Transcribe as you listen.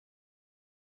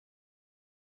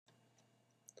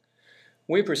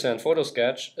We present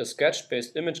PhotoSketch, a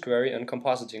sketch-based image query and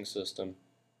compositing system.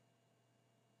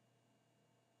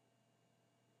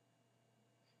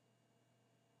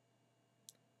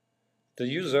 The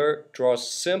user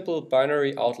draws simple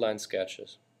binary outline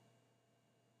sketches.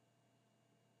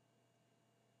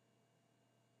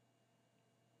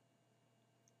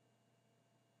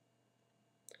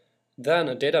 Then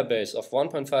a database of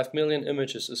 1.5 million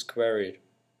images is queried.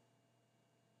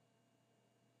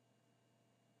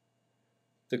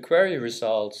 The query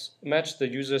results match the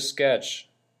user's sketch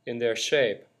in their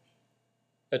shape.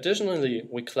 Additionally,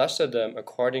 we cluster them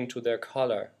according to their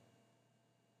color.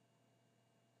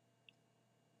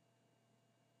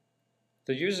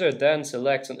 The user then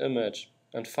selects an image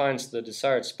and finds the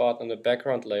desired spot on the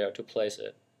background layer to place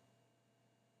it.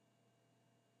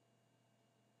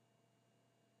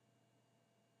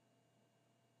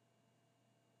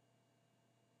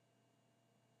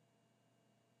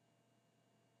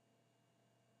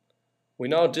 We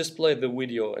now display the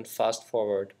video and fast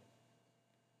forward.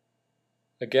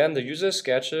 Again, the user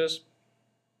sketches,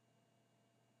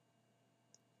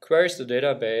 queries the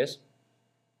database,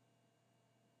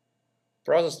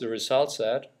 browses the result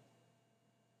set,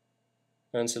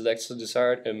 and selects the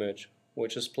desired image,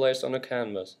 which is placed on a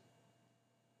canvas.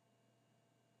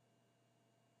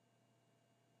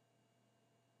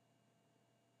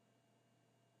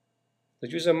 The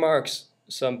user marks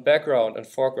some background and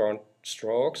foreground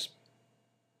strokes,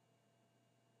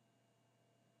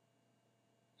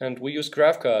 and we use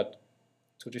GraphCut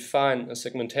to define a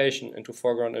segmentation into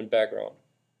foreground and background.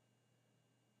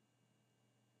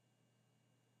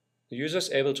 The user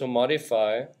is able to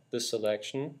modify this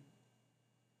selection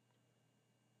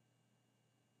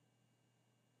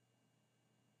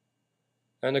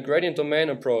and a gradient domain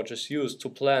approach is used to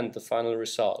blend the final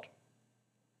result.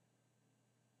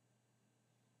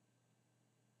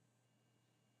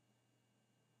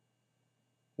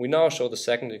 We now show the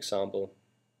second example.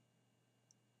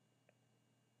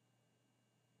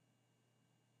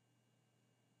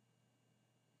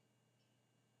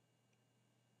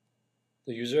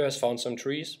 The user has found some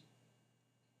trees.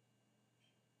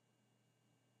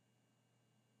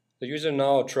 The user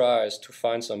now tries to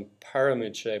find some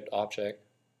pyramid-shaped object.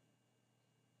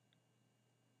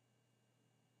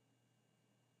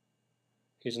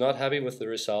 He's not happy with the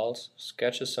results,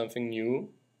 sketches something new.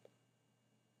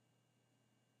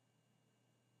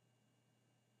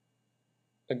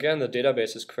 Again, the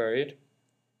database is queried.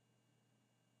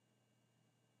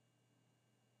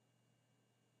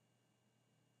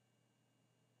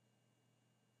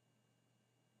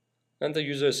 And the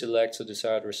user selects the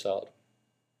desired result,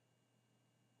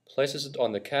 places it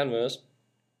on the canvas,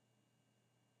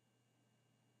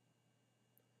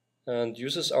 and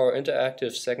uses our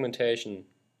interactive segmentation.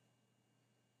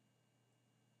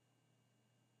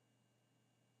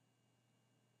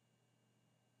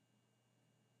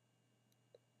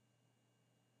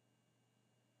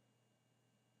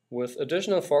 With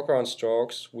additional foreground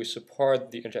strokes, we support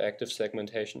the interactive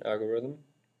segmentation algorithm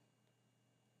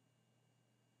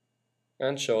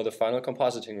and show the final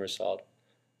compositing result.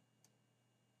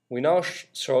 We now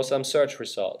show some search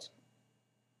results.